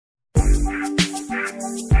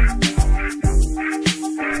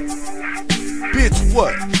Bitch,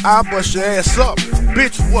 what? I bust your ass up.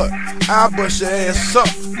 Bitch, what? I bust your ass up.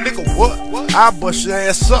 Nigga, what? I bust your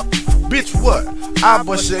ass up. Bitch, what? I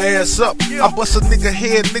bust your ass up. I bust a nigga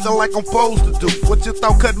head, nigga, like I'm supposed to do. What you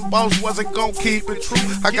thought kutinboss wasn't gon' keep it true?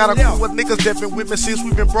 I got a crew of niggas that been with me since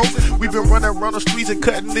we been broke. We been running around the streets and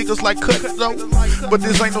cutting niggas like cutting dope. But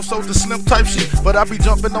this ain't no Soldier Slim type shit. But I be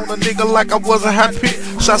jumping on a nigga like I was a hot pit.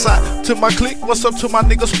 Shouts out to my clique, what's up to my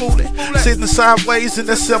nigga Spoolie? Sitting sideways in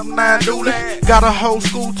that 7-9 dually. Got a whole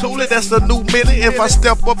school toolie, that's the new millie. If I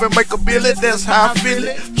step up and make a billet, that's how I feel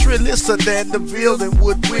it. Trillis, sedan, the building,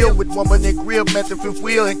 Woodville with woman and grill, method fifth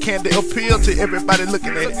wheel, and candy appeal to everybody looking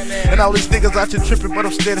at it. And all these niggas out here tripping, but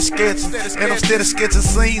I'm steady sketching. And I'm steady sketching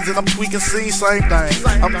scenes, and I'm tweaking scenes, same thing.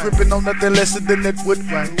 I'm gripping on nothing less than that wood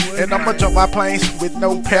grain. And I'ma jump my planes with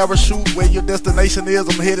no parachute. Where your destination is,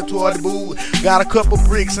 I'm headed toward the booth. Got a couple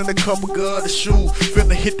bricks and a couple guns to shoot.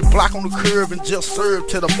 Finna hit the block on the curve and just serve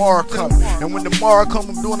till tomorrow come. And when tomorrow come,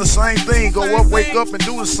 I'm doing the same thing. Go up, wake up, and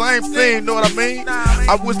do the same thing, know what I mean?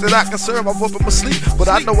 I wish that I can serve up in my sleep, but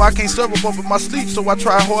I know I can't serve up in my sleep, so I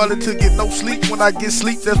try harder to get no sleep. When I get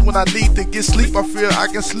sleep, that's when I need to get sleep. I feel I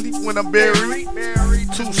can sleep when I'm buried.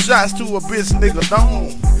 2 shots to a bitch nigga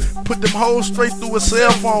dome. Put them hoes straight through his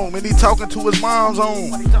cell phone, and he talking to his mom's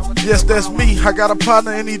on. Yes, that's me. I got a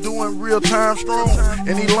partner and he doing real time strong,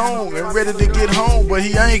 and he long and ready to get home, but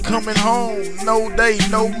he ain't coming home. No day,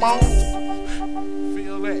 no more.